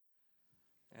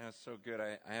it's so good.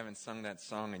 I haven't sung that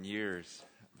song in years,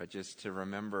 but just to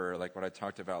remember, like what I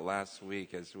talked about last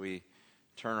week, as we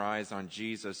turn our eyes on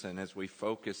Jesus and as we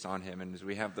focus on him and as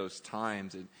we have those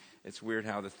times, it's weird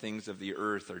how the things of the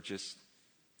earth are just,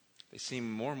 they seem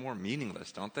more and more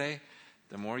meaningless, don't they?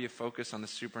 The more you focus on the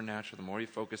supernatural, the more you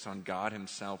focus on God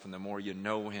himself, and the more you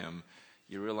know him,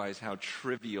 you realize how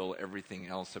trivial everything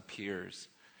else appears.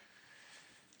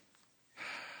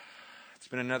 It's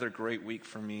been another great week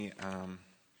for me,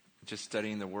 just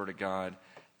studying the Word of God.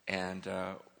 And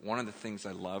one of the things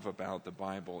I love about the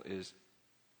Bible is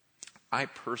I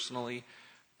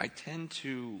tend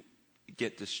to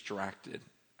get distracted.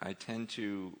 I tend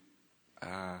to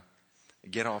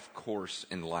get off course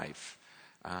in life.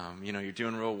 You're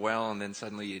doing real well, and then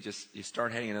suddenly you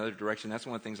start heading in another direction. That's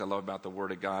one of the things I love about the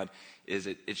Word of God is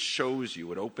it shows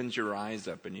you, it opens your eyes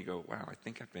up, and you go, wow, I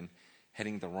think I've been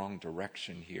heading the wrong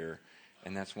direction here.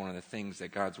 And that's one of the things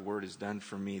that God's Word has done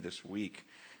for me this week.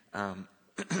 I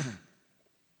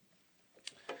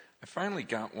finally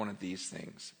got one of these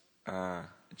things,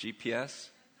 GPS.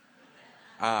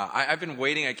 I've been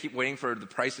waiting. I keep waiting for the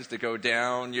prices to go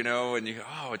down, and you go,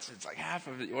 oh, it's like half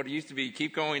of what it used to be.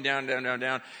 Keep going down, down, down,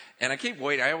 down. And I keep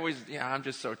waiting. I'm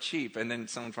just so cheap. And then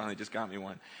someone finally just got me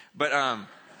one.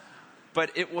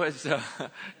 But it was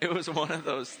one of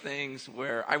those things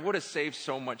where I would have saved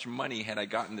so much money had I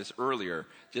gotten this earlier,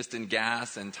 just in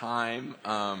gas and time.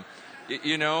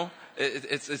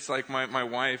 It's like my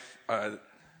wife. I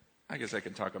guess I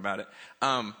can talk about it.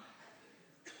 A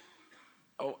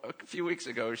few weeks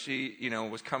ago, she,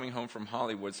 was coming home from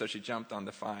Hollywood, so she jumped on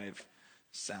the 5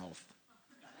 South.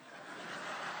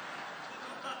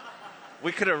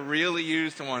 We could have really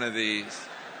used one of these.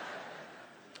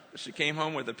 She came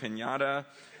home with a piñata,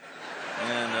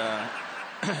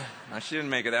 and she didn't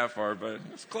make it that far, but it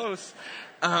was close.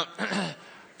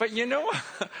 But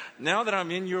now that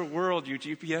I'm in your world, you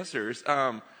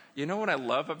GPSers, you know what I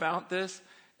love about this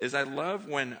is I love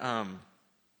when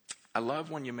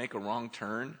you make a wrong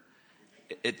turn.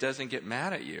 It doesn't get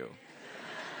mad at you.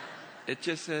 It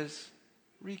just says,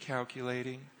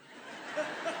 recalculating.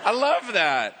 I love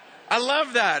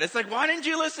that. It's like, why didn't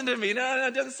you listen to me? No,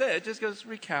 it doesn't say it. It just goes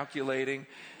recalculating.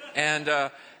 And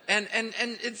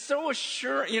it's so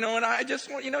assuring, and I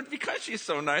just want, because she's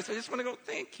so nice, I just want to go,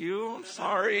 thank you, I'm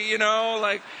sorry,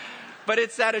 but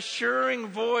it's that assuring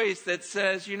voice that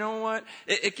says, you know what,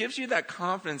 it gives you that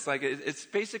confidence. Like it's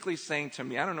basically saying to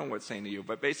me, I don't know what it's saying to you,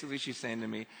 but basically she's saying to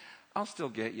me, I'll still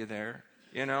get you there.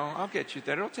 I'll get you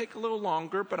there. It'll take a little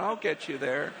longer, but I'll get you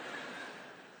there.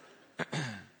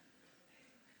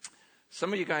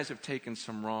 Some of you guys have taken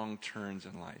some wrong turns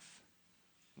in life.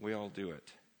 We all do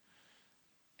it.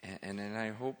 And I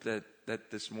hope that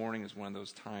this morning is one of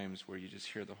those times where you just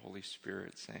hear the Holy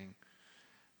Spirit saying,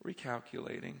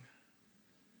 recalculating.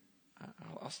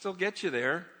 I'll still get you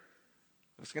there.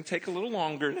 It's going to take a little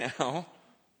longer now,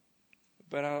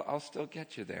 but I'll still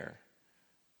get you there.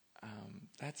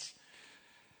 That's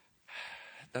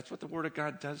what the Word of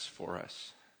God does for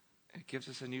us. It gives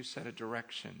us a new set of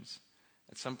directions.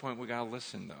 At some point, we got to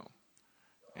listen, though.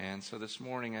 And so this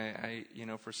morning, I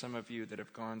for some of you that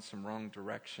have gone some wrong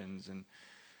directions, and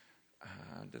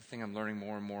the thing I'm learning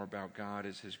more and more about God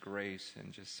is His grace,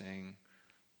 and just saying,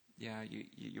 yeah,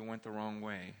 you went the wrong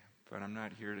way, but I'm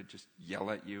not here to just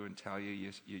yell at you and tell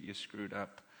you screwed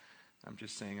up. I'm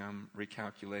just saying I'm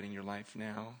recalculating your life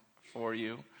now for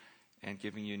you and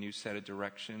giving you a new set of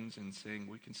directions and saying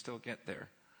we can still get there.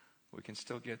 We can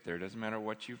still get there. It doesn't matter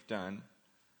what you've done.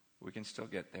 We can still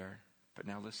get there. But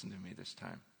now listen to me this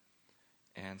time.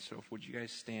 And so would you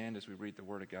guys stand as we read the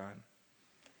Word of God?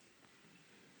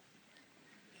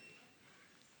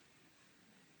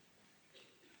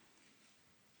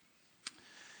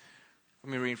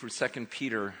 Let me read from 2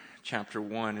 Peter chapter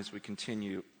 1 as we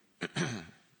continue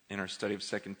in our study of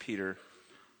 2 Peter.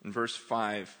 In verse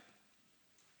 5,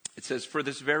 it says, "For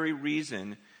this very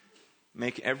reason,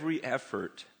 make every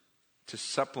effort to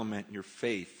supplement your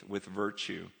faith with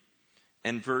virtue,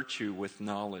 and virtue with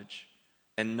knowledge,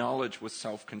 and knowledge with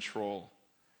self-control,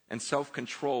 and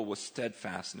self-control with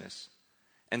steadfastness,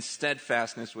 and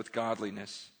steadfastness with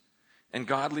godliness, and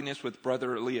godliness with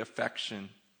brotherly affection,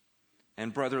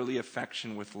 and brotherly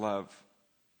affection with love.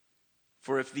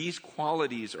 For if these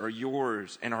qualities are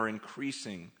yours and are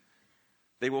increasing,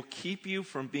 they will keep you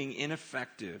from being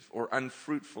ineffective or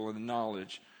unfruitful in the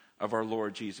knowledge of our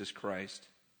Lord Jesus Christ.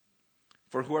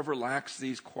 For whoever lacks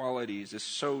these qualities is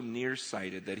so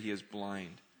nearsighted that he is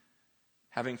blind,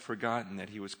 having forgotten that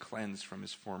he was cleansed from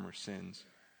his former sins.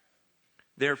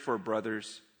 Therefore,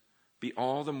 brothers, be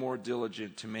all the more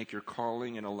diligent to make your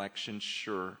calling and election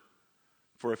sure.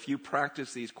 For if you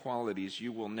practice these qualities,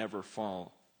 you will never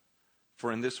fall.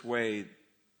 For in this way,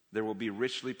 there will be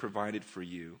richly provided for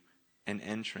you an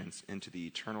entrance into the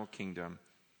eternal kingdom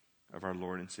of our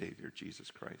Lord and Savior,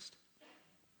 Jesus Christ.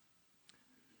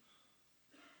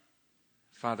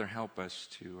 Father, help us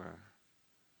to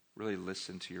really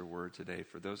listen to your word today.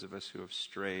 For those of us who have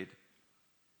strayed,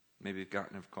 maybe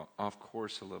gotten off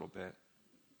course a little bit,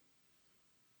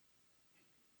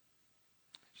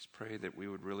 just pray that we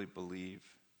would really believe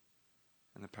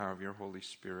in the power of your Holy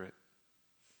Spirit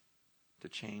to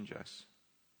change us,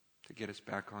 to get us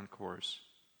back on course.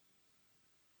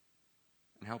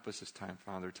 And help us this time,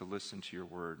 Father, to listen to your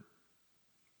word,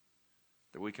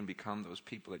 that we can become those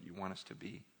people that you want us to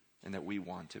be and that we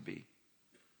want to be.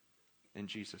 In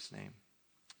Jesus' name,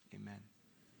 amen.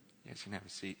 You guys can have a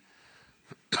seat.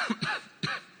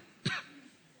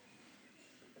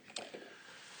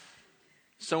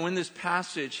 So in this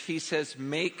passage, he says,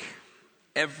 make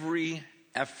every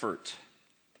effort.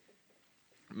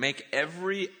 Make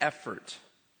every effort.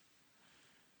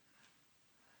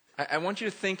 I want you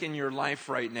to think in your life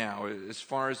right now, as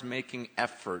far as making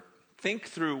effort. Think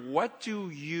through, what do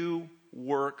you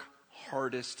work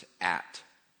hardest at?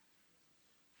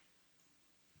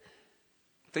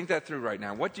 Think that through right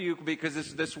now. What do you,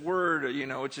 because this word,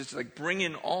 it's just like bring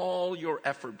in all your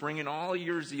effort, bring in all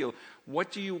your zeal.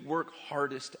 What do you work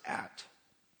hardest at?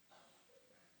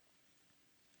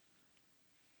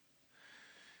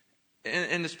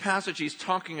 In this passage, he's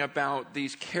talking about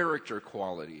these character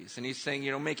qualities. And he's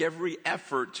saying, make every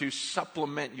effort to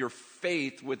supplement your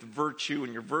faith with virtue,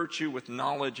 and your virtue with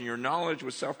knowledge, and your knowledge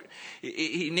with self.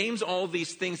 He names all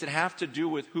these things that have to do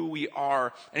with who we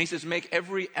are. And he says, make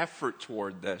every effort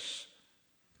toward this.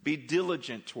 Be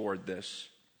diligent toward this.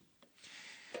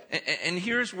 And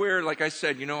here's where, like I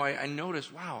said, I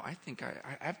noticed, wow, I think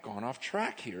I've gone off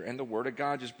track here. And the Word of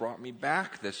God just brought me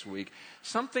back this week.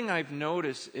 Something I've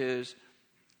noticed is,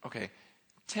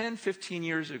 10, 15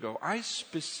 years ago, I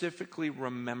specifically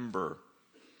remember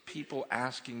people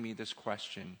asking me this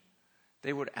question.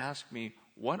 They would ask me,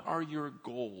 what are your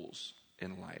goals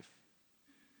in life?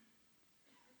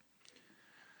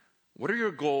 What are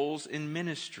your goals in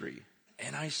ministry?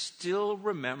 And I still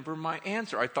remember my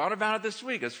answer. I thought about it this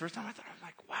week. It's the first time I'm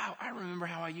like, wow, I remember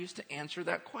how I used to answer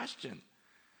that question.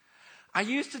 I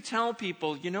used to tell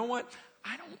people, you know what?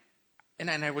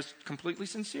 And I was completely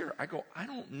sincere. I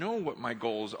don't know what my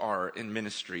goals are in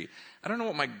ministry. I don't know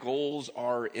what my goals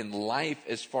are in life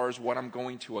as far as what I'm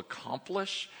going to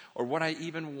accomplish or what I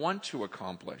even want to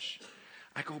accomplish.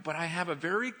 I go, but I have a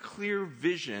very clear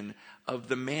vision of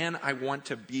the man I want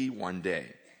to be one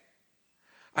day.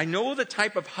 I know the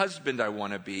type of husband I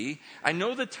want to be. I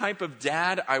know the type of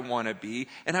dad I want to be.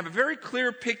 And I have a very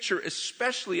clear picture,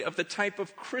 especially of the type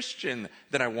of Christian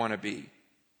that I want to be.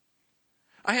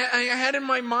 I had in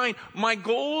my mind, my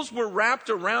goals were wrapped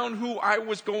around who I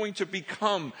was going to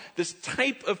become. This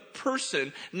type of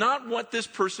person, not what this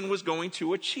person was going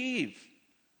to achieve.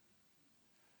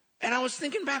 And I was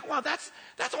thinking back, wow, that's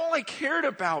all I cared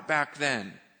about back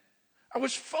then. I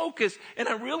was focused, and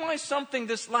I realized something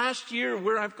this last year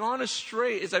where I've gone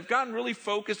astray is I've gotten really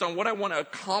focused on what I want to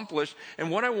accomplish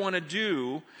and what I want to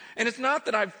do. And it's not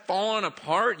that I've fallen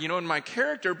apart, in my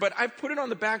character, but I've put it on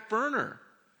the back burner.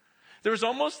 There was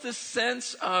almost this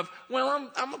sense of, well,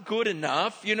 I'm good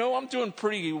enough, I'm doing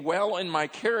pretty well in my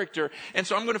character, and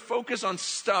so I'm going to focus on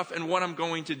stuff and what I'm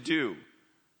going to do.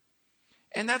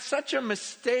 And that's such a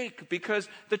mistake, because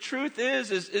the truth is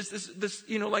this,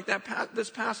 like this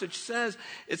passage says,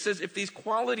 it says, if these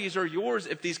qualities are yours,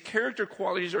 if these character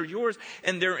qualities are yours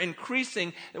and they're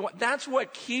increasing, that's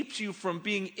what keeps you from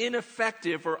being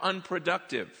ineffective or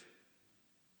unproductive.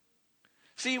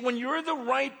 See, when you're the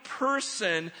right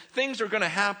person, things are going to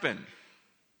happen.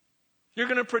 You're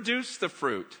going to produce the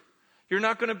fruit. You're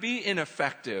not going to be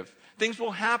ineffective. Things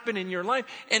will happen in your life.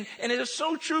 And it is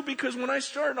so true, because when I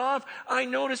started off, I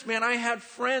noticed, I had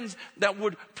friends that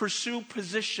would pursue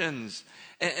positions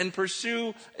and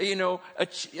pursue,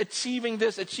 achieving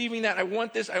this, achieving that. I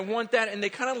want this, I want that. And they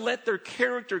kind of let their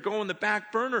character go on the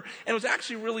back burner. And it was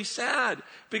actually really sad,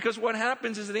 because what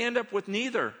happens is they end up with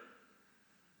neither.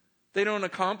 They don't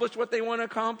accomplish what they want to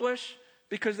accomplish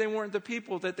because they weren't the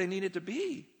people that they needed to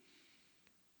be.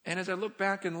 And as I look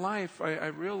back in life, I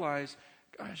realize,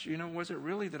 gosh, was it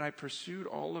really that I pursued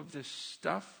all of this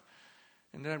stuff?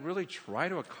 And did I really try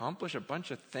to accomplish a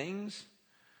bunch of things?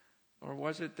 Or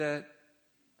was it that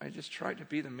I just tried to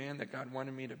be the man that God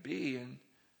wanted me to be, and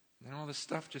then all this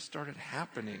stuff just started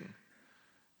happening?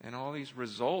 And all these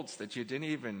results that you didn't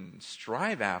even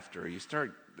strive after,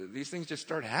 these things just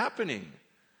start happening.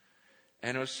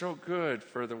 And it was so good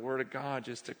for the Word of God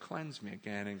just to cleanse me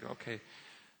again and go, okay,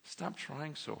 stop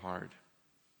trying so hard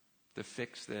to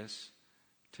fix this,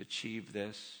 to achieve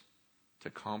this, to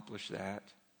accomplish that.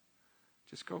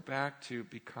 Just go back to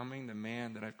becoming the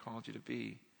man that I've called you to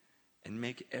be and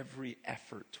make every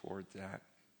effort towards that.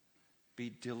 Be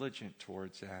diligent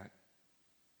towards that.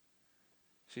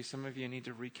 See, some of you need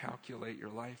to recalculate your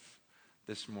life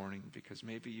this morning because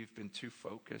maybe you've been too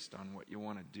focused on what you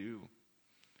want to do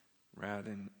rather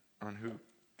than on who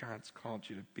God's called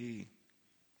you to be.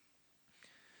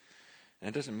 And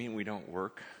it doesn't mean we don't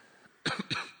work.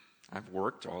 I've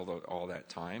worked all that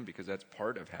time because that's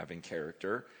part of having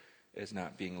character, is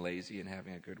not being lazy and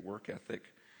having a good work ethic.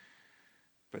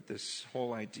 But this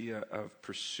whole idea of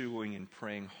pursuing and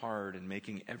praying hard and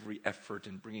making every effort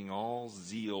and bringing all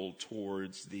zeal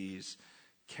towards these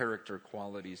character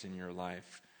qualities in your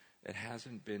life, it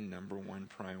hasn't been number one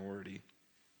priority.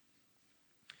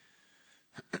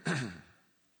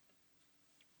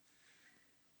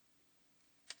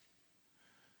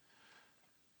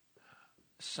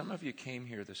 Some of you came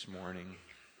here this morning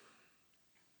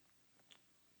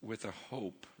with a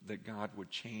hope that God would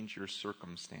change your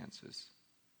circumstances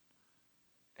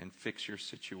and fix your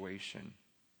situation.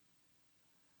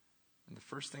 And the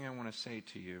first thing I want to say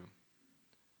to you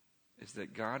is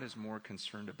that God is more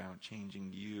concerned about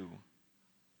changing you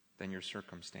than your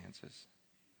circumstances.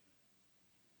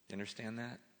 You understand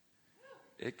that?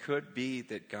 It could be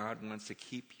that God wants to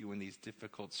keep you in these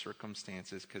difficult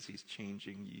circumstances because he's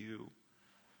changing you.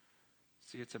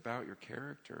 See, it's about your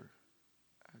character.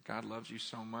 God loves you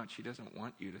so much, he doesn't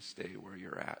want you to stay where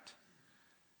you're at.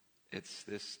 It's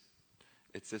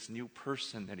this new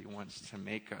person that he wants to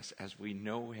make us as we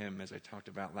know him, as I talked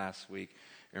about last week.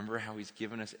 Remember how he's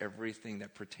given us everything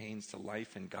that pertains to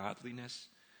life and godliness?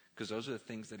 Because those are the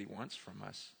things that he wants from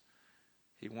us.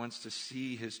 He wants to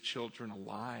see his children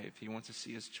alive. He wants to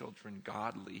see his children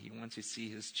godly. He wants to see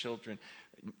his children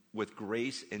with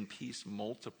grace and peace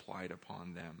multiplied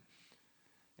upon them.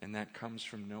 And that comes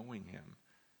from knowing him.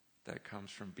 That comes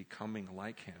from becoming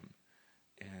like him.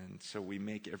 And so we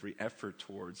make every effort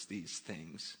towards these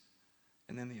things.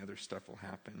 And then the other stuff will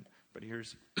happen. But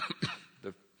here's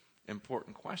the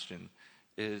important question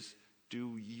is,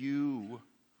 do you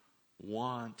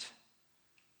want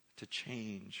to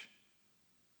change?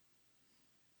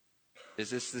 Is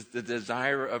this the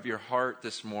desire of your heart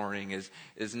this morning?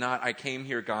 Is not, I came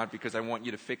here, God, because I want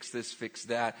you to fix this, fix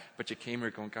that. But you came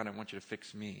here going, God, I want you to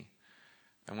fix me.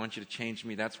 I want you to change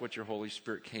me. That's what your Holy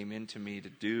Spirit came into me to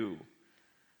do.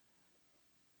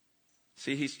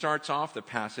 See, he starts off the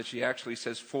passage. He actually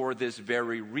says, for this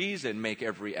very reason, make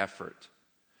every effort.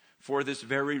 For this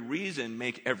very reason,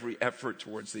 make every effort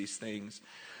towards these things.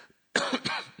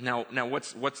 Now,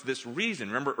 what's this reason?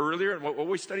 Remember earlier what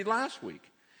we studied last week?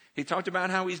 He talked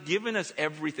about how he's given us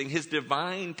everything. His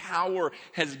divine power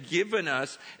has given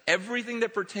us everything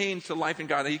that pertains to life and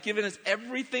God. He's given us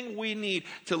everything we need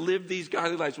to live these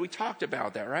godly lives. We talked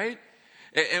about that, right?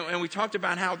 And we talked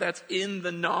about how that's in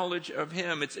the knowledge of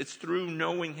him. It's through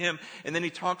knowing him. And then he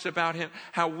talks about him,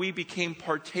 how we became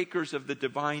partakers of the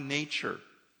divine nature.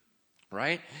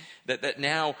 Right? That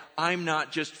now I'm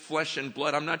not just flesh and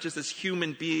blood. I'm not just this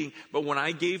human being. But when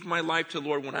I gave my life to the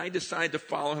Lord, when I decided to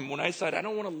follow him, when I decided I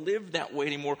don't want to live that way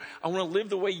anymore, I want to live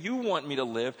the way you want me to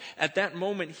live, at that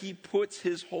moment he puts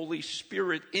his Holy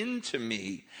Spirit into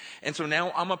me. And so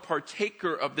now I'm a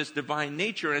partaker of this divine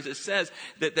nature. And as it says,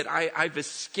 that I've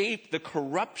escaped the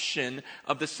corruption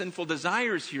of the sinful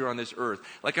desires here on this earth.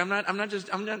 Like I'm not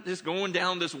just going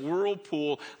down this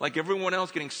whirlpool like everyone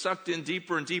else, getting sucked in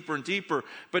deeper and deeper and deeper.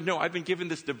 But no, I've been given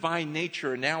this divine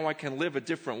nature and now I can live a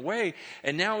different way.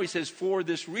 And now he says, for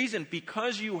this reason,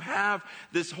 because you have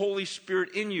this Holy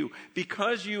Spirit in you,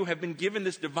 because you have been given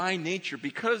this divine nature,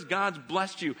 because God's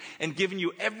blessed you and given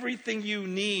you everything you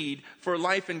need for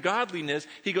life and godliness,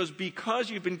 he goes, because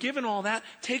you've been given all that,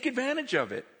 take advantage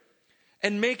of it.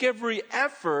 And make every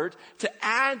effort to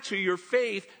add to your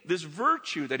faith this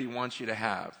virtue that he wants you to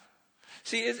have.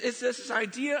 See, it's this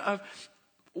idea of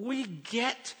we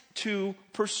get to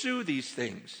pursue these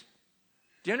things.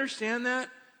 Do you understand that?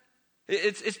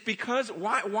 It's because,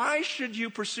 why should you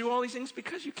pursue all these things?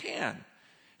 Because you can.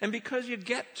 And because you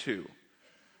get to.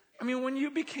 I mean, when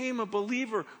you became a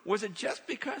believer, was it just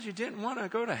because you didn't want to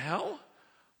go to hell?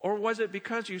 Or was it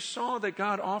because you saw that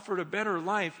God offered a better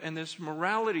life and this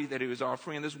morality that he was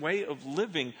offering and this way of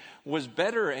living was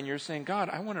better, and you're saying, God,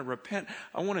 I want to repent.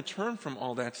 I want to turn from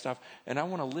all that stuff and I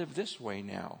want to live this way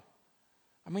now.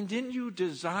 I mean, didn't you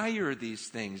desire these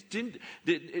things?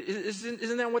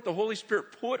 Isn't that what the Holy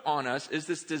Spirit put on us, is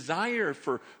this desire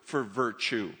for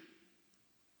virtue?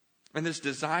 And this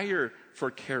desire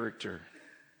for character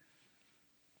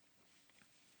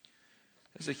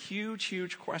is a huge,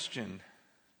 huge question.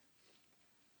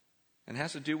 And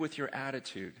has to do with your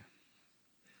attitude.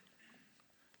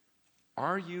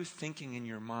 Are you thinking in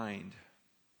your mind,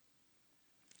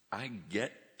 I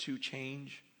get to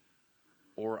change,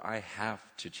 or I have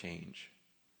to change?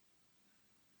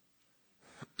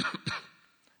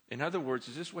 In other words,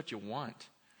 is this what you want?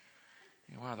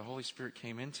 Wow, the Holy Spirit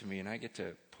came into me and I get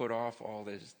to put off all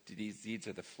these deeds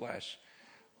of the flesh.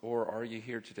 Or are you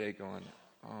here today going,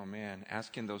 oh man,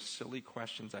 asking those silly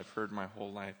questions I've heard my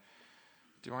whole life.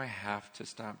 Do I have to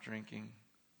stop drinking?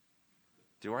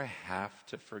 Do I have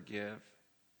to forgive?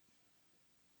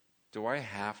 Do I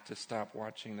have to stop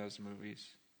watching those movies?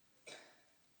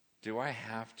 Do I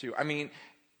have to? I mean,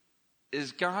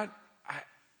 is God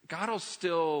will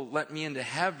still let me into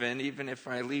heaven even if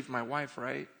I leave my wife,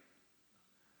 right?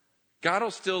 God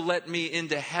will still let me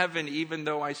into heaven even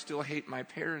though I still hate my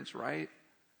parents, right?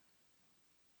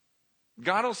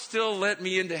 God will still let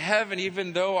me into heaven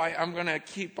even though I'm going to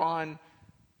keep on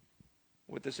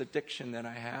with this addiction that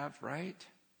I have, right?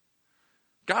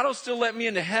 God will still let me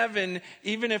into heaven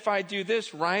even if I do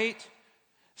this, right?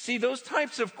 See, those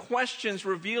types of questions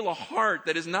reveal a heart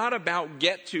that is not about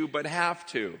get to, but have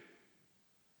to.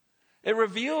 It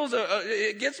reveals,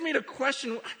 it gets me to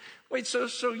question, wait, so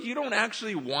you don't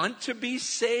actually want to be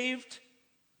saved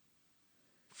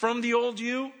from the old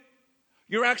you?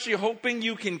 You're actually hoping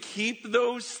you can keep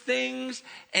those things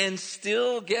and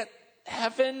still get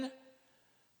heaven?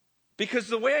 Because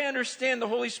the way I understand the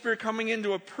Holy Spirit coming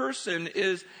into a person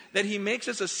is that he makes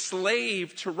us a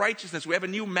slave to righteousness. We have a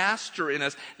new master in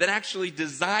us that actually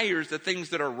desires the things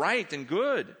that are right and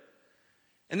good.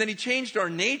 And then he changed our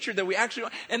nature that we actually,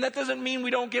 and that doesn't mean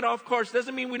we don't get off course. It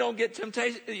doesn't mean we don't get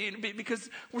temptation, because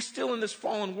we're still in this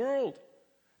fallen world.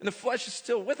 And the flesh is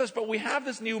still with us, but we have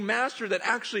this new master that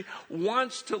actually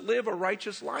wants to live a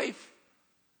righteous life.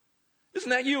 Isn't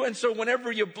that you? And so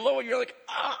whenever you blow it, you're like,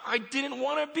 I didn't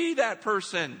want to be that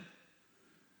person.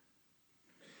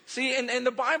 See, and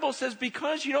the Bible says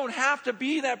because you don't have to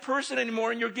be that person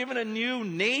anymore and you're given a new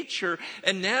nature,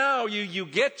 and now you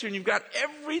get to, and you've got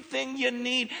everything you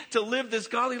need to live this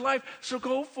godly life, so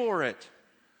go for it.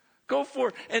 Go for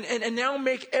it. And now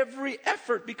make every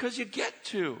effort because you get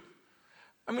to.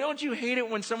 I mean, don't you hate it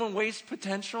when someone wastes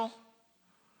potential?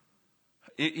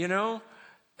 It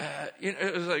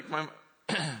was like my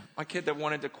kid that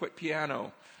wanted to quit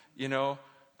piano, a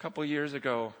couple years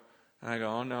ago. And I go,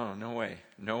 oh, no way.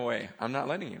 I'm not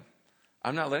letting you.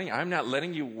 I'm not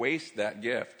letting you waste that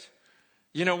gift.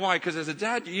 You know why? Because as a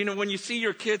dad, when you see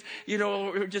your kids,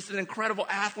 just an incredible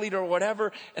athlete or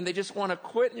whatever, and they just want to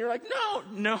quit, and you're like,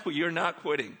 no, you're not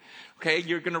quitting. Okay?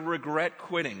 You're going to regret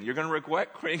quitting. You're going to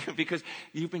regret quitting because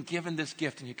you've been given this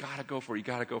gift, and you got to go for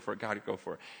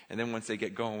it. And then once they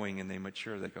get going and they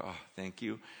mature, they go, oh, thank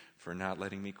you for not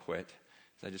letting me quit.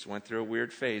 So I just went through a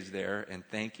weird phase there, and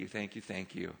thank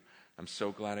you. I'm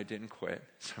so glad I didn't quit.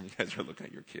 Some of you guys are looking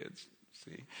at your kids.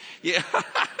 See? Yeah,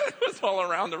 it was all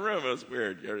around the room. It was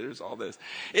weird. There's all this.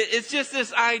 It's just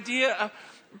this idea of,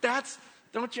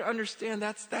 don't you understand?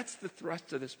 That's the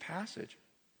thrust of this passage.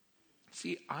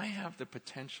 See, I have the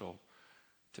potential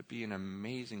to be an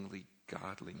amazingly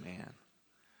godly man.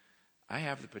 I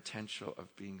have the potential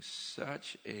of being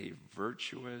such a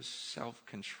virtuous,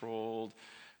 self-controlled,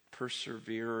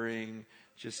 persevering,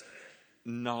 just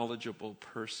knowledgeable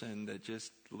person that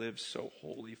just lives so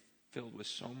holy, filled with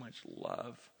so much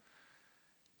love.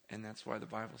 And that's why the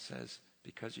Bible says,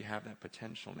 because you have that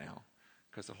potential now,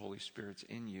 because the Holy Spirit's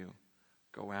in you,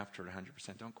 go after it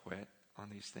 100%. Don't quit on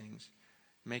these things.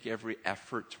 Make every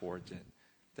effort towards it.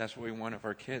 That's what we want of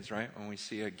our kids, right? When we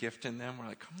see a gift in them, we're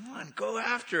like, come on, go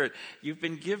after it. You've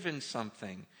been given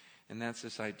something. And that's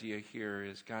this idea here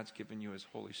is God's given you his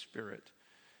Holy Spirit.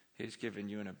 He's given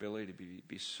you an ability to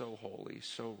be so holy,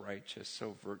 so righteous,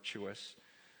 so virtuous.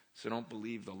 So don't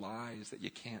believe the lies that you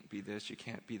can't be this, you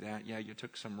can't be that. Yeah, you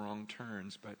took some wrong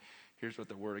turns, but here's what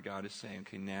the Word of God is saying.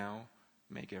 Okay, now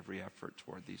make every effort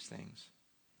toward these things.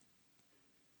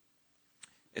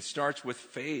 It starts with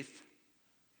faith.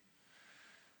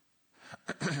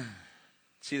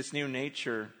 See, this new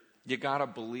nature, you got to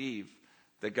believe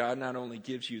that God not only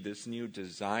gives you this new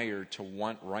desire to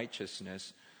want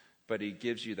righteousness, but he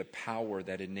gives you the power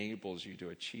that enables you to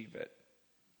achieve it.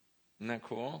 Isn't that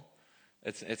cool?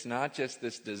 It's not just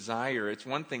this desire. It's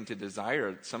one thing to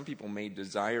desire. Some people may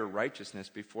desire righteousness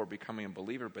before becoming a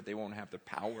believer, but they won't have the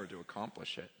power to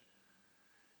accomplish it.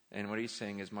 And what he's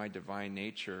saying is, my divine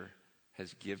nature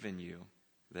has given you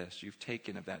this. You've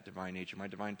taken of that divine nature. My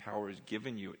divine power has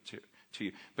given you it to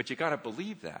you. But you got to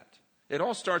believe that. It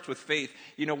all starts with faith.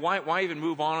 Why even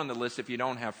move on the list if you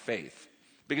don't have faith?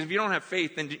 Because if you don't have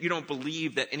faith, then you don't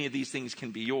believe that any of these things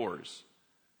can be yours.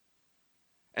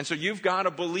 And so you've got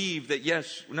to believe that,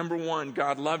 yes, number one,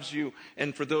 God loves you.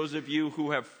 And for those of you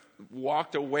who have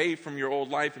walked away from your old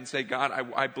life and say, God,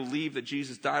 I believe that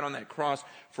Jesus died on that cross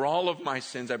for all of my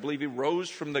sins. I believe he rose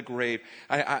from the grave.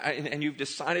 And you've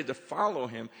decided to follow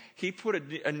him. He put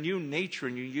a new nature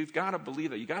in you. You've got to believe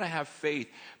that. You've got to have faith.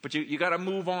 But you got to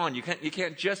move on. You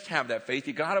can't just have that faith.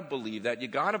 You got to believe that. You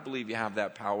got to believe you have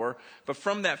that power. But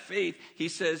from that faith, he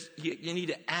says you need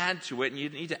to add to it, and you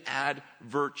need to add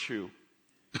virtue.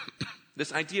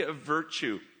 This idea of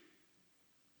virtue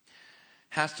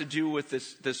has to do with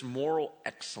this moral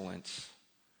excellence.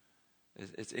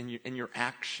 It's in your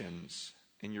actions,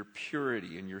 in your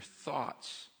purity, in your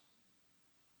thoughts.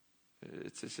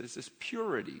 It's this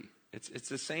purity. It's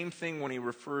the same thing when he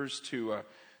refers to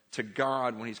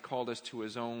God when he's called us to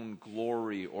his own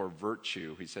glory or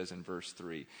virtue, he says in verse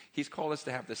 3. He's called us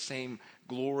to have the same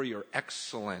glory or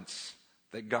excellence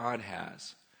that God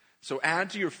has. So add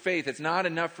to your faith. It's not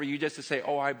enough for you just to say,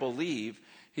 oh, I believe.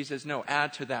 He says, no,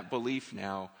 add to that belief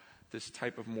now this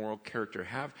type of moral character.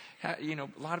 A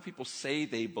lot of people say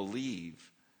they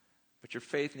believe, but your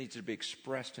faith needs to be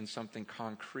expressed in something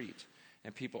concrete.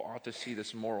 And people ought to see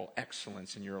this moral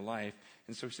excellence in your life.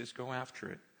 And so he says, go after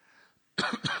it.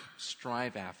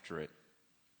 Strive after it.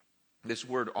 This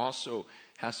word also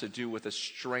has to do with a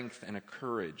strength and a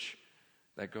courage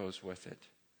that goes with it.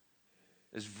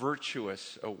 Is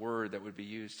virtuous a word that would be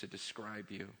used to describe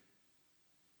you?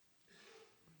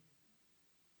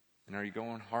 And are you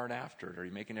going hard after it? Are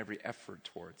you making every effort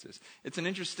towards this? It's an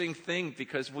interesting thing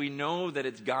because we know that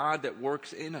it's God that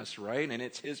works in us, right? And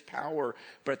it's his power.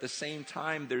 But at the same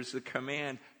time, there's the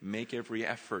command, make every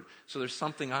effort. So there's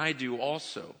something I do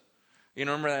also.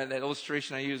 Remember that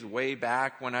illustration I used way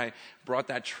back when I brought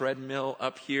that treadmill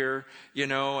up here,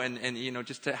 and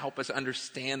just to help us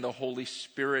understand the Holy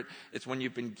Spirit. It's when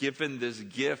you've been given this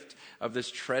gift of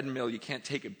this treadmill, you can't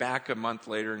take it back a month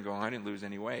later and go, I didn't lose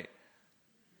any weight.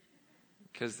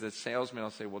 Because the salesman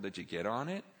will say, well, did you get on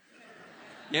it?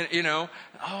 Oh,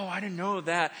 I didn't know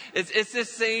that. It's the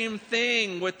same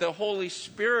thing with the Holy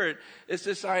Spirit. It's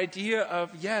this idea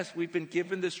of, yes, we've been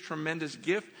given this tremendous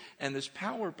gift and this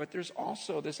power, but there's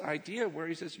also this idea where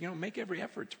he says, make every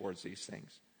effort towards these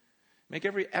things. Make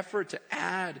every effort to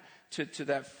add to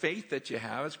that faith that you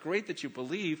have. It's great that you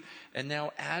believe, and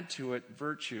now add to it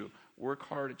virtue. Work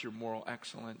hard at your moral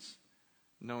excellence,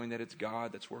 knowing that it's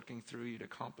God that's working through you to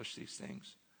accomplish these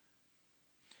things.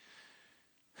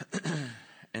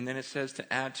 And then it says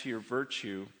to add to your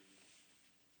virtue,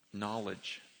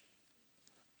 knowledge.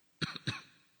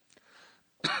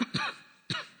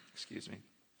 Excuse me.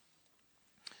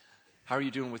 How are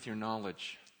you doing with your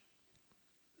knowledge?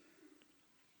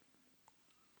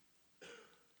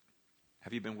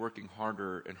 Have you been working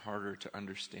harder and harder to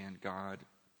understand God,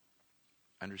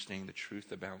 understanding the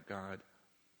truth about God,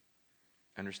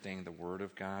 understanding the Word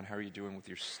of God? How are you doing with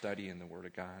your study in the Word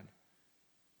of God?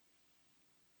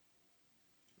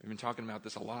 We've been talking about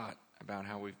this a lot, about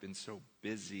how we've been so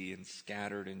busy and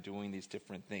scattered and doing these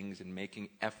different things and making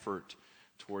effort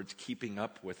towards keeping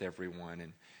up with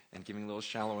everyone and giving little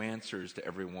shallow answers to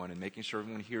everyone and making sure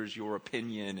everyone hears your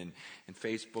opinion and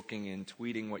Facebooking and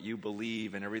tweeting what you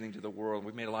believe and everything to the world.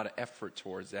 We've made a lot of effort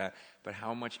towards that, but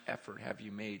how much effort have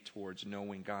you made towards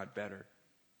knowing God better?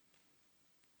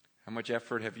 How much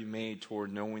effort have you made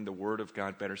toward knowing the Word of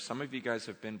God better? Some of you guys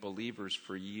have been believers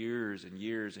for years and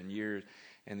years and years,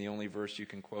 and the only verse you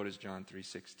can quote is John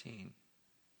 3:16.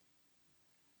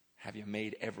 Have you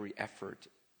made every effort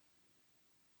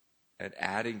at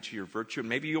adding to your virtue?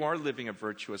 Maybe you are living a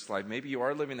virtuous life. Maybe you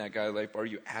are living that godly life. But are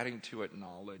you adding to it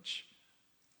knowledge?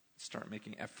 Start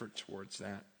making effort towards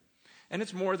that. And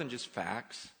it's more than just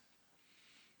facts.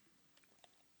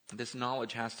 This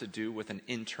knowledge has to do with an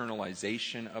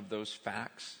internalization of those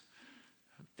facts.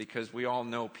 Because we all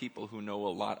know people who know a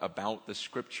lot about the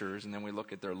Scriptures, and then we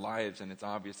look at their lives, and it's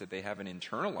obvious that they haven't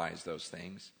internalized those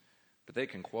things, but they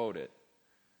can quote it.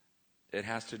 It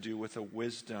has to do with a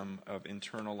wisdom of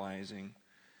internalizing.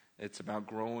 It's about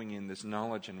growing in this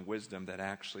knowledge and wisdom that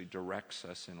actually directs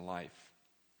us in life.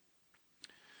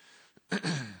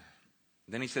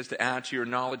 Then he says to add to your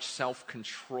knowledge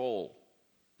self-control.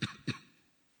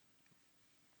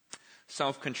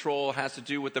 Self-control has to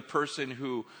do with the person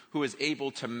who is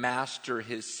able to master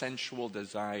his sensual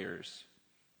desires.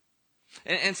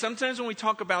 And sometimes when we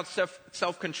talk about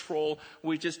self-control,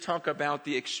 we just talk about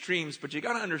the extremes. But you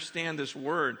got to understand this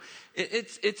word.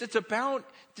 It's about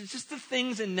just the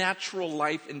things in natural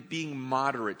life and being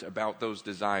moderate about those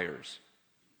desires.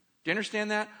 Do you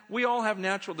understand that? We all have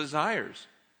natural desires,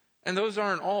 and those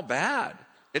aren't all bad.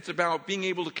 It's about being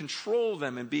able to control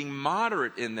them and being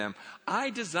moderate in them. I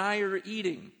desire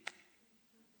eating.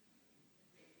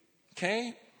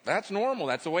 Okay? That's normal.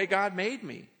 That's the way God made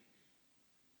me.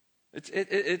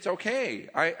 It's okay.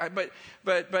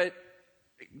 But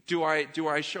do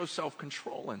I show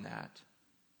self-control in that?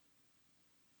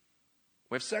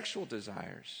 We have sexual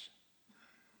desires.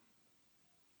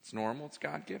 It's normal. It's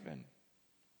God-given.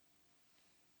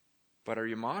 But are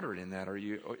you moderate in that? Are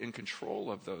you in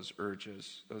control of those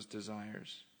urges, those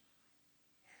desires?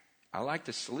 I like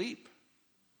to sleep.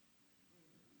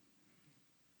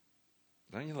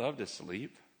 Don't you love to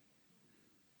sleep?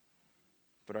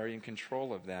 But are you in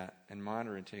control of that and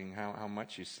monitoring how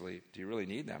much you sleep? Do you really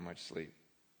need that much sleep?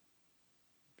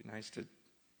 It'd be nice to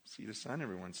see the sun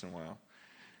every once in a while.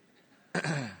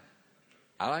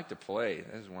 I like to play.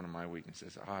 That is one of my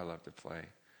weaknesses. Oh, I love to play.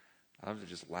 I love to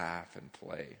just laugh and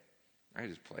play. I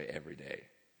just play every day.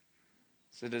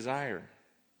 It's a desire.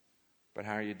 But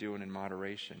how are you doing in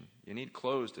moderation? You need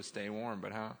clothes to stay warm,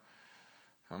 but how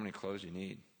many clothes you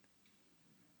need?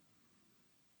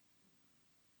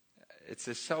 It's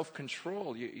a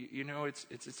self-control. You know,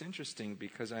 it's interesting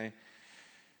because I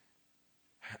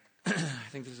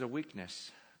think this is a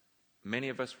weakness. Many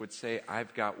of us would say,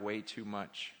 I've got way too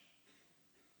much.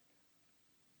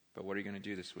 But what are you going to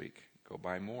do this week? Go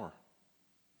buy more.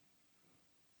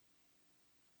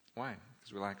 Why?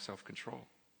 Because we lack self-control.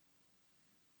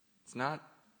 It's not,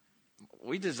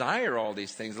 we desire all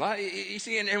these things. You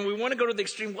see, and we want to go to the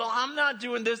extreme. Well, I'm not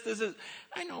doing this is.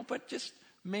 I know, but just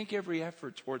make every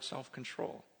effort towards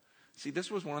self-control. See,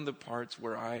 this was one of the parts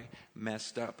where I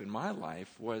messed up in my life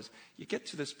was you get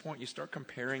to this point, you start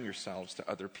comparing yourselves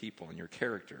to other people and your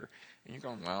character. And you're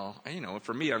going, well, you know,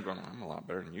 for me, I'm going, I'm a lot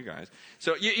better than you guys.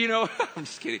 So, you know, I'm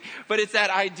just kidding. But it's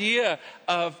that idea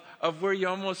of where you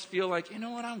almost feel like, you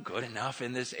know what, I'm good enough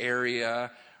in this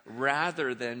area,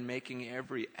 rather than making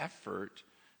every effort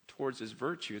towards this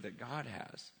virtue that God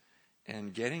has.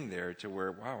 And getting there to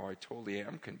where, wow, I totally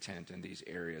am content in these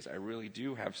areas. I really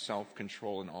do have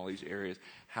self-control in all these areas.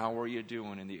 How are you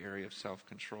doing in the area of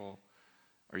self-control?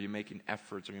 Are you making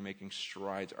efforts? Are you making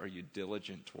strides? Are you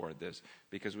diligent toward this?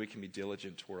 Because we can be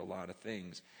diligent toward a lot of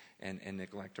things and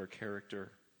neglect our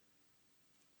character.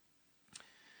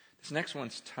 This next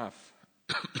one's tough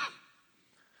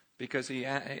because he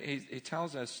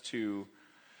tells us to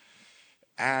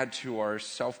add to our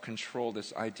self-control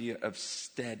this idea of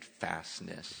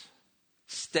steadfastness.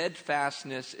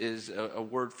 Steadfastness is a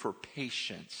word for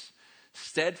patience.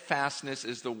 Steadfastness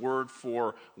is the word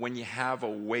for when you have a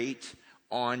weight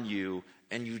on you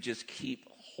and you just keep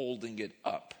holding it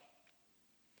up.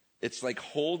 It's like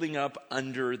holding up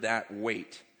under that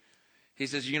weight. He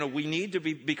says, you know, we need to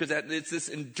be, because it's this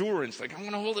endurance, like I'm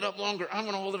going to hold it up longer, I'm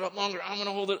going to hold it up longer, I'm going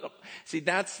to hold it up. See,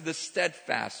 that's the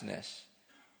steadfastness.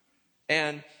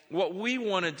 And what we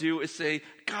want to do is say,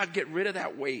 God, get rid of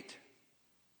that weight.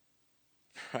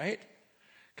 Right?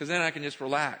 Because then I can just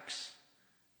relax.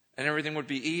 And everything would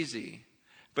be easy.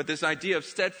 But this idea of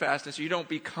steadfastness, you don't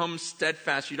become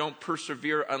steadfast, you don't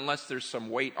persevere unless there's some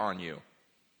weight on you.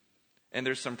 And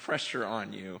there's some pressure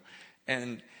on you.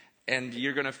 And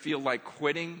you're going to feel like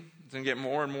quitting. It's going to get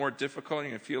more and more difficult. You're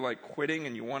going to feel like quitting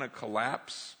and you want to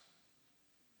collapse.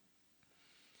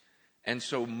 And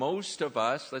so most of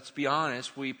us, let's be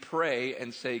honest, we pray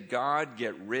and say, God,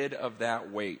 get rid of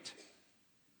that weight.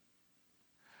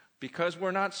 Because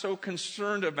we're not so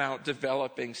concerned about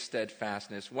developing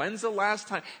steadfastness. When's the last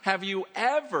time? Have you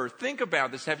ever, think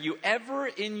about this, have you ever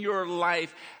in your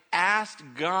life asked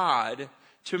God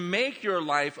to make your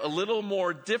life a little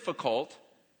more difficult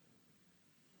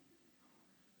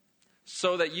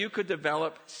so that you could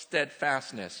develop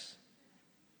steadfastness?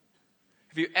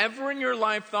 Have you ever in your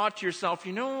life thought to yourself,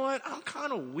 you know what, I'm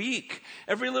kind of weak.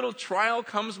 Every little trial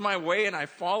comes my way and I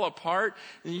fall apart.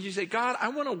 And you say, God, I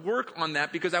want to work on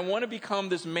that because I want to become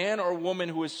this man or woman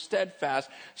who is steadfast.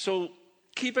 So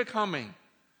keep it coming.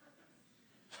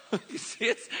 You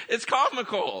see, it's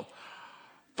comical.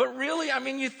 But really, I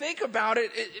mean, you think about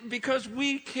it, because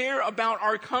we care about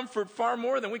our comfort far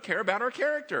more than we care about our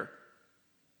character.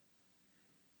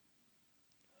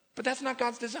 But that's not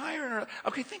God's desire.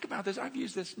 Okay, think about this. I've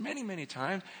used this many, many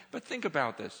times, but think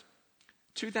about this.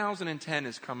 2010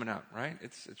 is coming up, right?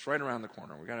 It's right around the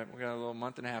corner. We got a little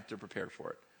month and a half to prepare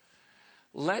for it.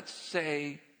 Let's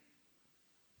say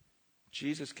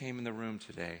Jesus came in the room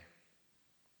today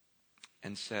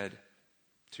and said,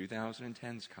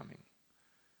 2010 is coming.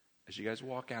 As you guys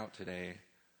walk out today,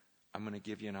 I'm going to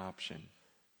give you an option.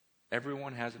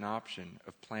 Everyone has an option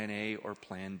of plan A or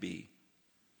plan B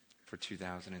for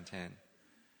 2010.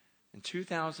 In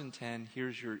 2010,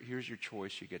 here's your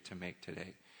choice you get to make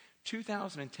today.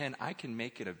 2010, I can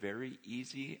make it a very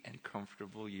easy and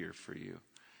comfortable year for you.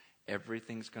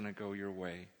 Everything's going to go your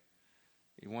way.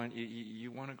 You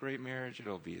want a great marriage?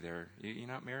 It'll be there. You're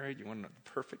not married? You want a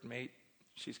perfect mate?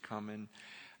 She's coming.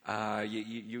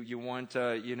 You want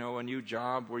a new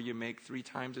job where you make 3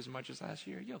 times as much as last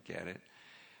year? You'll get it.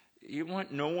 You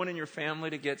want no one in your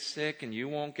family to get sick, and you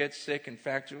won't get sick. In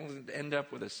fact, you won't end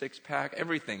up with a 6-pack.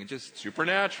 Everything, just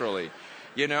supernaturally.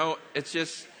 It's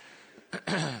just,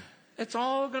 it's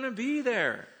all going to be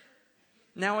there.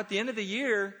 Now, at the end of the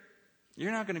year,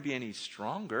 you're not going to be any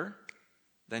stronger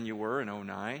than you were in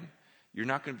 2009. You're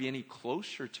not going to be any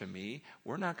closer to me.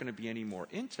 We're not going to be any more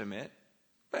intimate,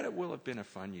 but it will have been a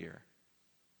fun year.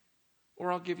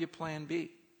 Or I'll give you plan B.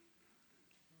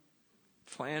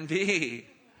 Plan B.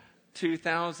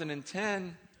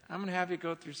 2010, I'm going to have you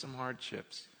go through some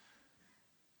hardships.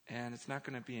 And it's not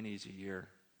going to be an easy year.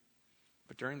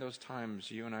 But during those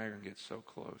times, you and I are going to get so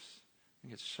close. You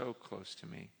get so close to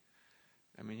me.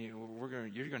 I mean,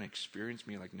 you're going to experience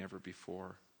me like never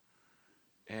before.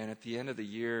 And at the end of the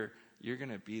year, you're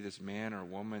going to be this man or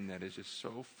woman that is just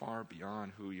so far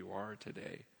beyond who you are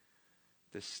today.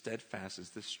 This steadfastness,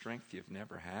 this strength you've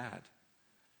never had.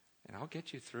 And I'll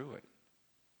get you through it.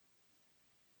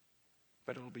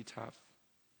 But it'll be tough.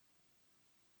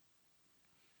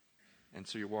 And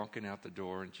so you're walking out the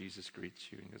door and Jesus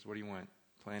greets you and goes, what do you want?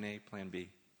 Plan A, plan B?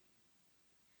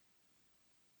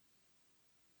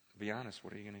 Be honest,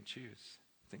 what are you going to choose?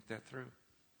 Think that through.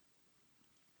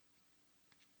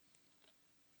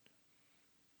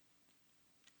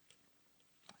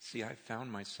 See, I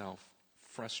found myself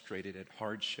frustrated at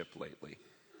hardship lately.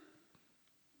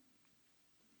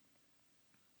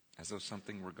 As though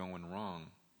something were going wrong.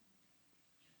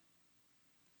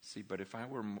 See, but if I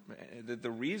were, the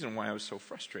reason why I was so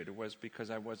frustrated was because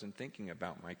I wasn't thinking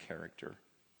about my character.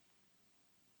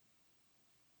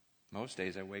 Most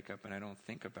days I wake up and I don't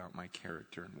think about my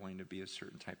character and wanting to be a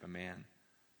certain type of man.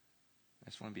 I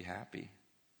just want to be happy.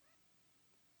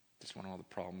 I just want all the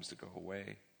problems to go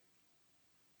away.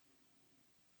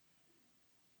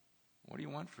 What do you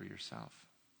want for yourself?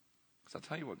 Because I'll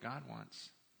tell you what God wants.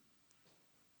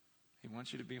 He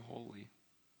wants you to be holy.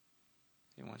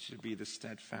 He wants you to be the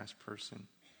steadfast person.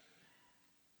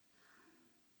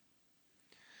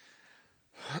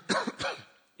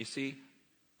 You see,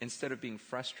 instead of being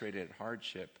frustrated at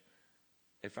hardship,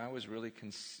 if I was really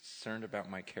concerned about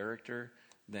my character,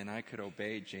 then I could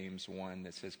obey James 1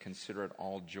 that says, consider it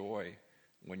all joy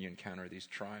when you encounter these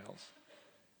trials.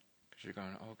 Because you're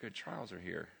going, oh, good, trials are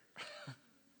here.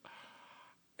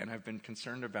 And I've been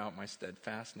concerned about my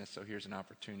steadfastness, so here's an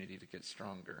opportunity to get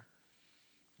stronger.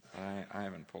 I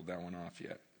haven't pulled that one off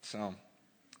yet. So,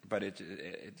 but it's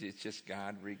just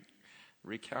God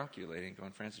recalculating,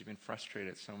 going, Francis, you've been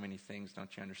frustrated at so many things.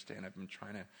 Don't you understand? I've been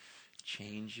trying to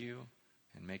change you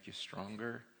and make you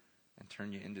stronger and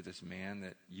turn you into this man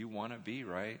that you want to be,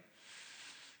 right?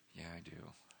 Yeah, I do.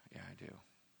 Yeah, I do.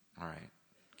 All right.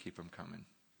 Keep them coming.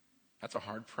 That's a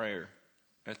hard prayer.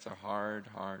 It's a hard,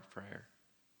 hard prayer.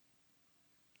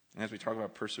 And as we talk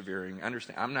about persevering,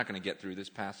 understand, I'm not going to get through this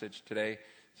passage today.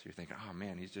 So you're thinking, oh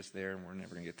man, he's just there and we're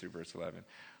never going to get through verse 11.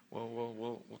 Well,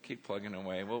 we'll keep plugging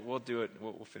away. We'll do it.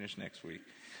 We'll finish next week.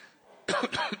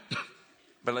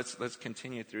 But let's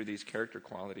continue through these character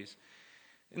qualities.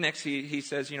 Next, he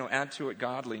says, add to it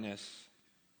godliness.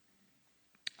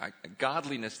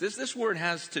 Godliness. This word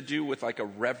has to do with like a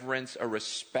reverence, a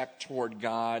respect toward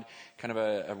God, kind of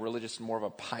a religious, more of a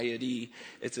piety.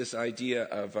 It's this idea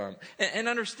of, and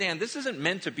understand, this isn't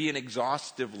meant to be an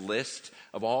exhaustive list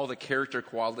of all the character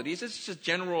qualities. It's just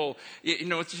general,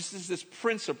 it's just this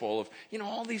principle of,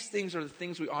 all these things are the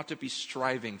things we ought to be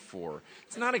striving for.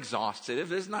 It's not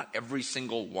exhaustive. It's not every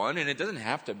single one, and it doesn't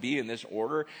have to be in this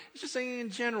order. It's just saying in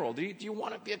general, do you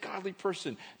want to be a godly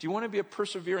person? Do you want to be a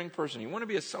persevering person? Do you want to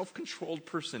be a self-controlled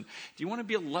person? Do you want to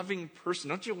be a loving person?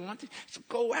 Don't you want to? So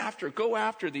go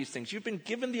after these things. You've been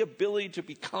given the ability to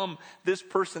become this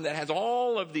person that has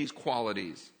all of these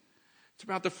qualities. It's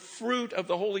about the fruit of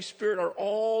the Holy Spirit are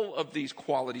all of these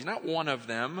qualities, not one of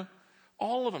them.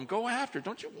 All of them. Go after.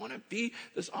 Don't you want to be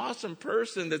this awesome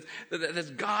person that's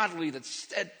godly, that's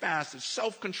steadfast, that's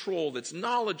self-controlled, that's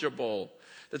knowledgeable,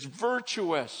 that's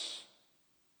virtuous?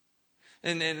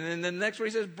 And then the next one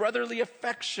he says brotherly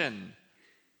affection.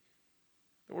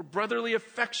 The word brotherly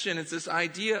affection is this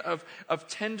idea of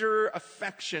tender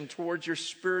affection towards your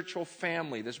spiritual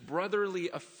family, this brotherly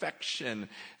affection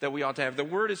that we ought to have. The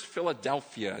word is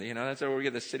Philadelphia. That's where we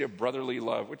get the city of brotherly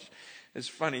love, which is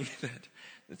funny that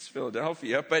it's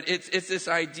Philadelphia. But it's this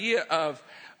idea of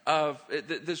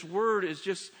this word is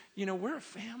just, we're a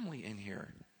family in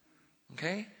here.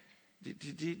 Okay? Do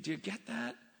you get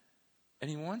that? And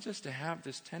he wants us to have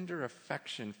this tender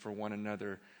affection for one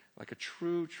another, like a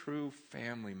true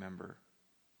family member.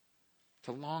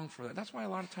 To long for that. That's why a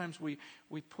lot of times we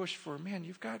push for, man,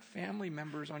 you've got family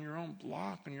members on your own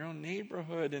block, in your own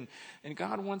neighborhood, and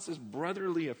God wants this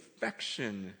brotherly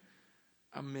affection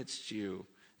amidst you.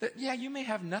 That, yeah, you may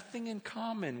have nothing in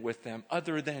common with them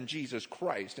other than Jesus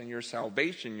Christ and your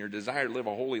salvation, your desire to live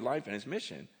a holy life and his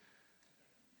mission.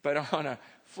 But on a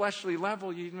fleshly level,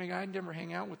 I'd never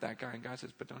hang out with that guy. And God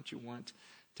says, but don't you want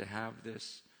to have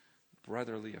this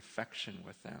brotherly affection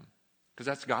with them? Because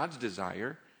that's God's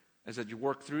desire, is that you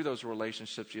work through those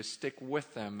relationships, you stick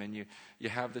with them, and you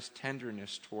have this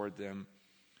tenderness toward them.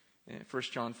 In 1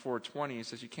 John 4:20, he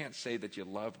says, you can't say that you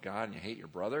love God and you hate your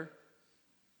brother.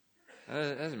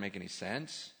 That doesn't make any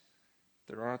sense.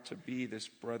 There ought to be this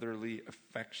brotherly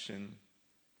affection.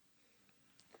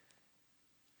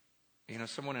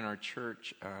 Someone in our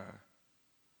church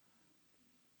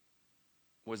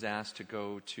was asked to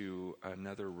go to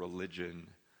another religion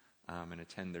and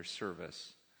attend their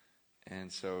service.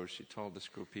 And so she told this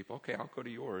group of people, okay, I'll go to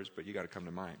yours, but you got to come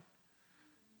to mine.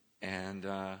 And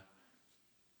I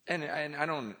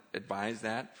don't advise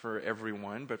that for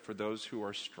everyone, but for those who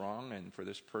are strong, and for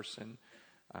this person,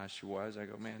 I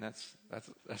go, man, that's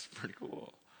pretty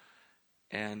cool.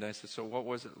 And I said, so what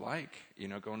was it like,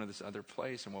 going to this other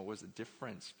place, and what was the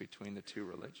difference between the two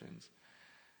religions?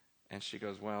 And she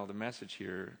goes, well, the message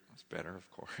here was better, of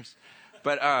course.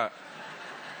 But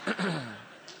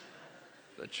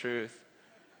the truth.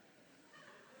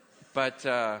 But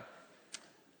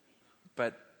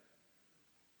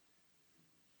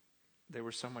they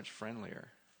were so much friendlier.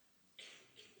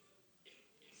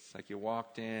 It's like you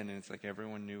walked in, and it's like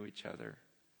everyone knew each other.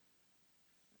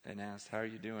 And asked, how are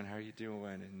you doing? How are you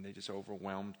doing? And they just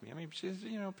overwhelmed me. I mean,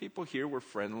 people here were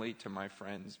friendly to my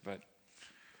friends, but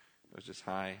it was just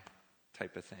hi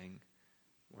type of thing.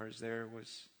 Whereas there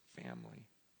was family.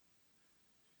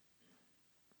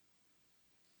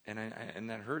 And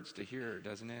that hurts to hear,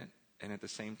 doesn't it? And at the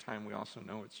same time, we also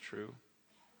know it's true.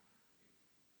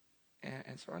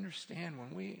 And so understand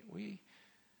when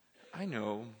I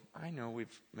know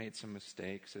we've made some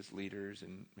mistakes as leaders,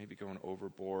 and maybe going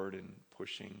overboard and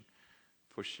pushing,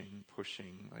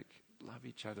 like love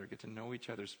each other, get to know each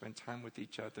other, spend time with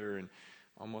each other, and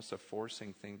almost a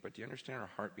forcing thing. But do you understand our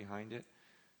heart behind it?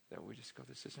 That we just go,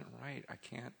 this isn't right. I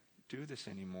can't do this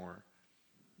anymore.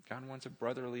 God wants a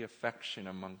brotherly affection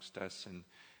amongst us, and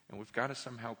we've got to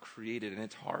somehow create it. And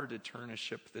it's hard to turn a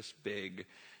ship this big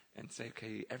and say,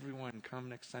 okay, everyone come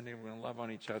next Sunday, we're going to love on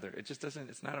each other. It just doesn't,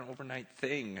 it's not an overnight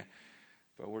thing.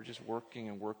 But we're just working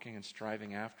and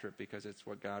striving after it because it's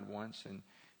what God wants, and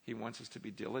he wants us to be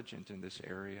diligent in this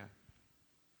area.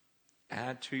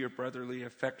 Add to your brotherly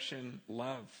affection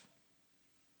love.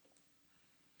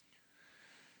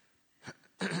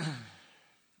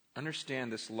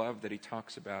 Understand this love that he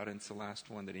talks about, and it's the last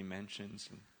one that he mentions.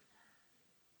 And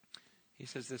he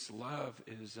says this love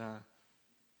is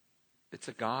it's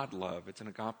a God love. It's an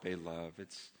agape love.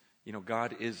 It's,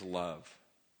 God is love,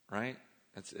 right?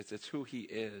 It's who he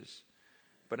is.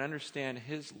 But understand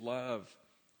his love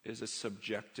is a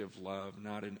subjective love,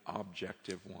 not an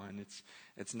objective one.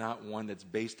 It's not one that's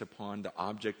based upon the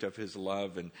object of his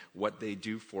love and what they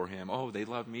do for him. Oh, they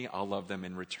love me, I'll love them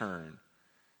in return.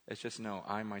 It's just, no,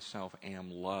 I myself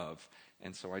am love.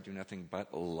 And so I do nothing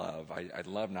but love. I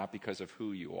love not because of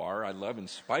who you are. I love in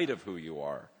spite of who you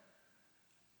are.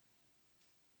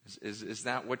 Is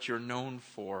that what you're known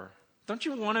for? Don't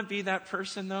you want to be that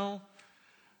person, though?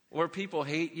 Where people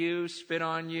hate you, spit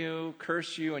on you,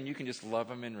 curse you, and you can just love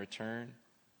them in return?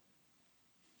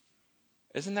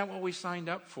 Isn't that what we signed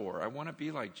up for? I want to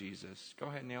be like Jesus. Go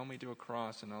ahead, nail me to a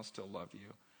cross, and I'll still love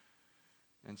you.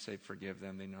 And say, forgive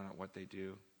them, they know not what they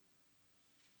do.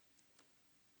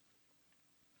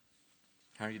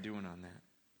 How are you doing on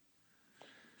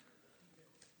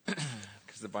that?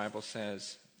 Because the Bible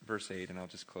says, verse 8, and I'll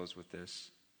just close with this,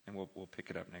 and we'll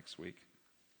pick it up next week.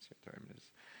 See what time it is.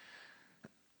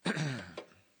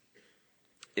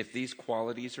 If these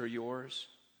qualities are yours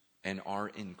and are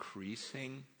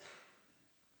increasing,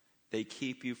 they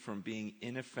keep you from being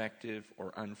ineffective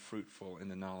or unfruitful in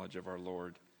the knowledge of our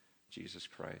Lord Jesus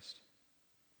Christ.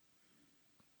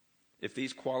 If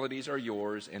these qualities are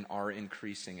yours and are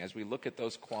increasing, as we look at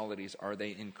those qualities, are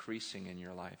they increasing in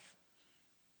your life?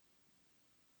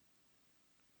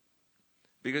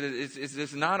 Because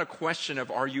it's not a question of,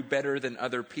 are you better than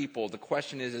other people? The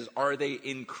question is are they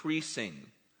increasing?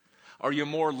 Are you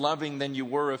more loving than you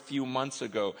were a few months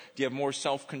ago? Do you have more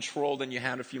self-control than you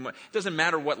had a few months? It doesn't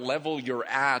matter what level you're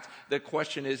at. The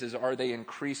question is are they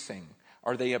increasing?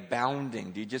 Are they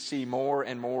abounding? Do you just see more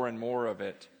and more and more of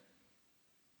it?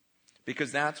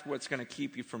 Because that's what's going to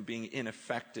keep you from being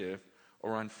ineffective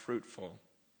or unfruitful.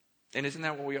 And isn't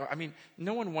that what we are? I mean,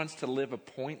 no one wants to live a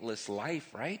pointless life,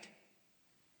 right?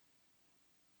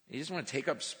 You just want to take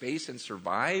up space and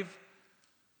survive?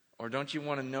 Or don't you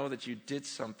want to know that you did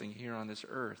something here on this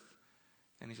earth?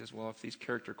 And he says, well, if these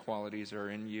character qualities are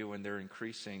in you and they're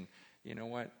increasing, you know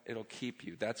what? It'll keep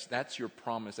you. That's your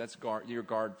promise. That's your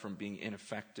guard from being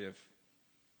ineffective.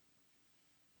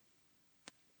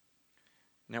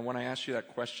 Now, when I asked you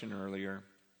that question earlier,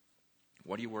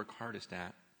 what do you work hardest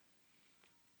at?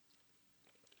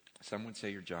 Some would say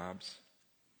your jobs.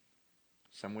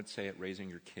 Some would say at raising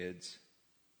your kids.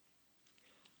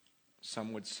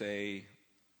 Some would say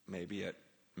maybe at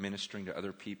ministering to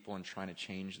other people and trying to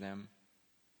change them.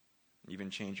 Even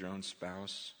change your own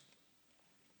spouse.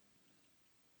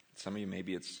 Some of you,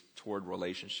 maybe it's toward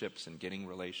relationships and getting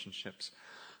relationships.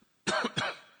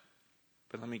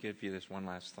 But let me give you this one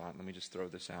last thought. Let me just throw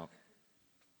this out.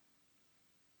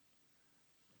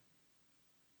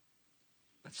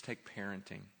 Let's take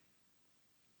parenting.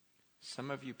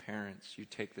 Some of you parents, you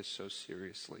take this so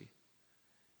seriously.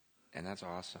 And that's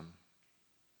awesome.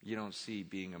 You don't see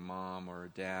being a mom or a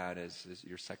dad as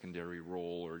your secondary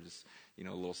role or just, a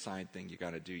little side thing you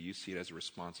got to do. You see it as a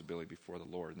responsibility before the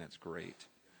Lord, and that's great.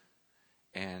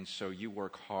 And so you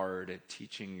work hard at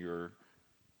teaching your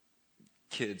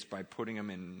kids by putting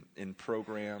them in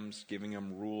programs, giving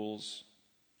them rules,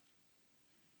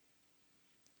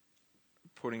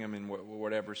 putting them in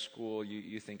whatever school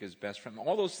you think is best for them.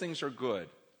 All those things are good.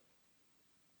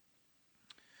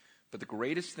 But the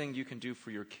greatest thing you can do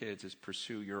for your kids is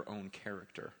pursue your own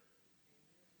character.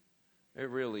 It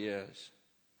really is.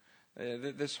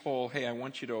 This whole, hey, I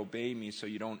want you to obey me so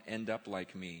you don't end up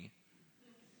like me.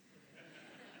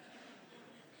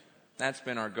 That's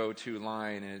been our go-to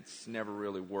line, and it's never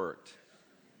really worked.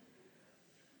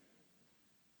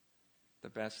 The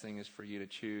best thing is for you to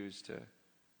choose to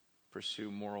pursue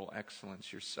moral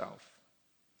excellence yourself.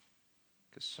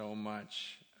 Because so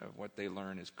much of what they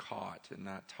learn is caught and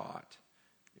not taught.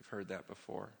 You've heard that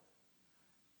before.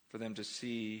 For them to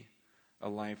see a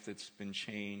life that's been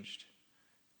changed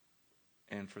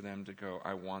and for them to go,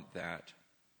 I want that,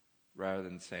 rather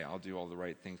than say, I'll do all the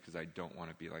right things because I don't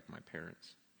want to be like my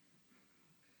parents.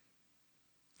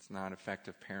 It's not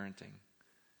effective parenting.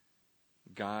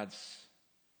 God's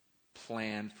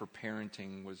plan for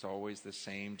parenting was always the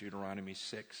same, Deuteronomy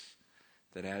 6,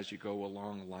 that as you go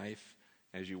along life,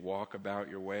 as you walk about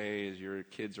your way, as your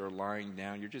kids are lying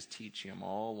down, you're just teaching them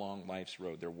all along life's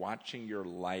road. They're watching your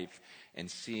life and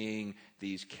seeing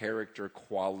these character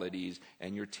qualities,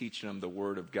 and you're teaching them the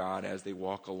Word of God as they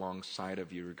walk alongside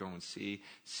of you. You're going, see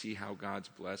how God's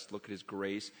blessed. Look at His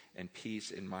grace and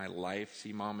peace in my life.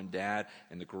 See, Mom and Dad,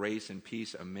 and the grace and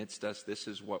peace amidst us. This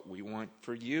is what we want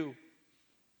for you.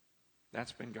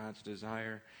 That's been God's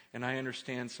desire. And I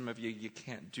understand some of you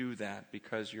can't do that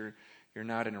because you're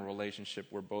not in a relationship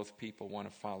where both people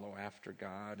want to follow after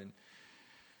God. And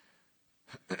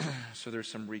so there's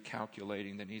some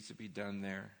recalculating that needs to be done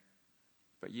there.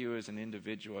 But you as an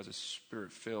individual, as a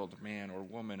Spirit-filled man or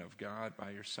woman of God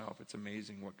by yourself, it's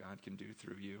amazing what God can do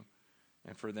through you.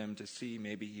 And for them to see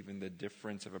maybe even the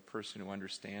difference of a person who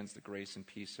understands the grace and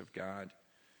peace of God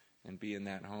and be in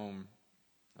that home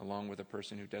along with a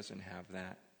person who doesn't have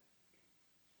that.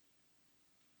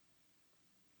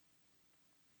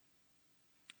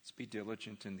 Let's be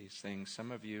diligent in these things.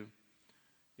 Some of you,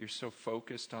 you're so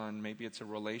focused on, maybe it's a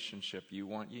relationship. You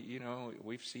want,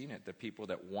 we've seen it, the people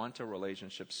that want a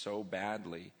relationship so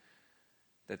badly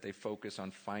that they focus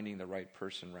on finding the right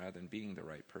person rather than being the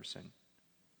right person.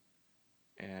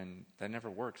 And that never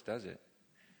works, does it?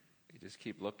 You just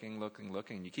keep looking.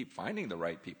 You keep finding the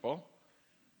right people,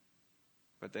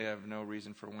 but they have no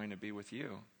reason for wanting to be with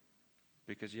you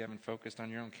because you haven't focused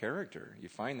on your own character. You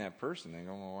find that person, they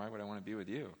go, well, why would I want to be with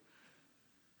you?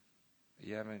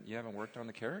 You haven't worked on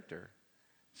the character.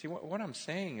 See, what I'm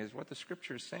saying is, what the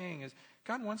Scripture is saying is,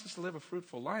 God wants us to live a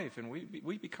fruitful life, and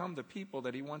we become the people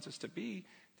that He wants us to be.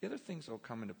 The other things will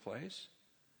come into place.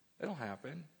 It'll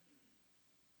happen.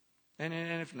 And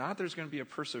if not, there's going to be a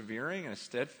persevering and a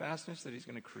steadfastness that He's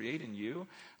going to create in you.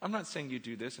 I'm not saying you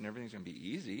do this and everything's going to be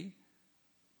easy.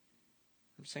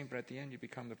 I'm saying, but at the end, you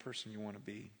become the person you want to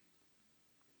be.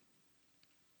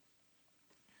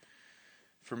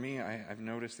 For me, I've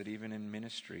noticed that even in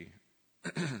ministry,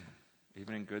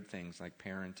 even in good things like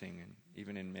parenting and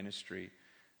even in ministry,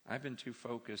 I've been too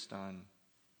focused on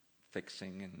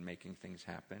fixing and making things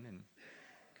happen. And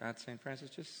God's saying, Francis,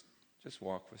 just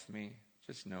walk with me.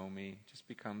 Just know me. Just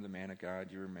become the man of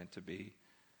God you were meant to be.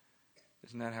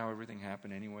 Isn't that how everything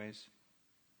happened anyways?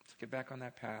 Let's get back on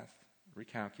that path,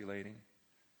 recalculating,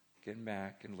 getting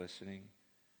back and listening.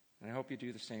 And I hope you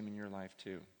do the same in your life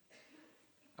too.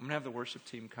 I'm going to have the worship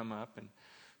team come up, and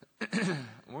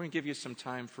we're going to give you some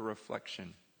time for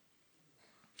reflection.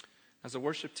 As the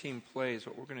worship team plays,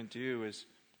 what we're going to do is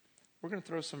we're going to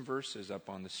throw some verses up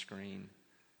on the screen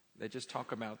that just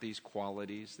talk about these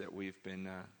qualities that we've been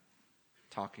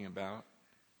talking about.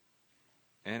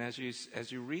 And as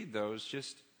you read those,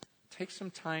 just take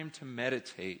some time to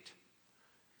meditate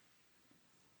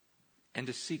and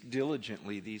to seek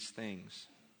diligently these things.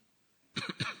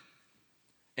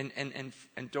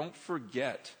 and don't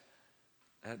forget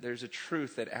there's a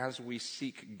truth that as we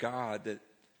seek God, that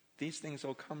these things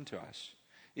will come to us.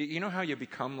 You know how you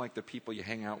become like the people you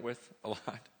hang out with a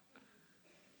lot?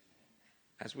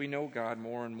 As we know God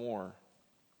more and more,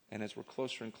 and as we're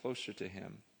closer and closer to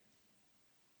Him,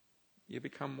 you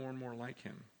become more and more like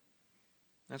Him.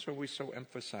 That's why we so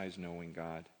emphasize knowing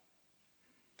God.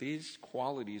 These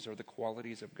qualities are the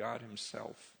qualities of God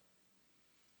Himself.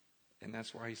 And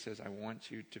that's why He says, I want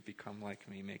you to become like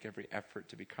me. Make every effort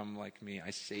to become like me.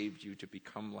 I saved you to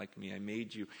become like me. I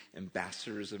made you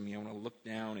ambassadors of me. I want to look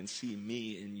down and see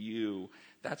me in you.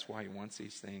 That's why He wants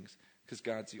these things, because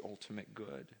God's the ultimate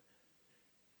good.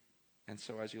 And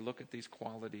so as you look at these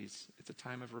qualities, it's a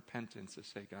time of repentance to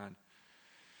say, God,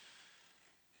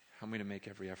 help me to make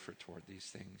every effort toward these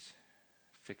things.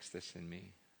 Fix this in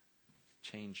me.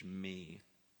 Change me,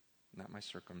 not my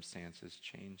circumstances.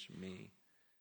 Change me.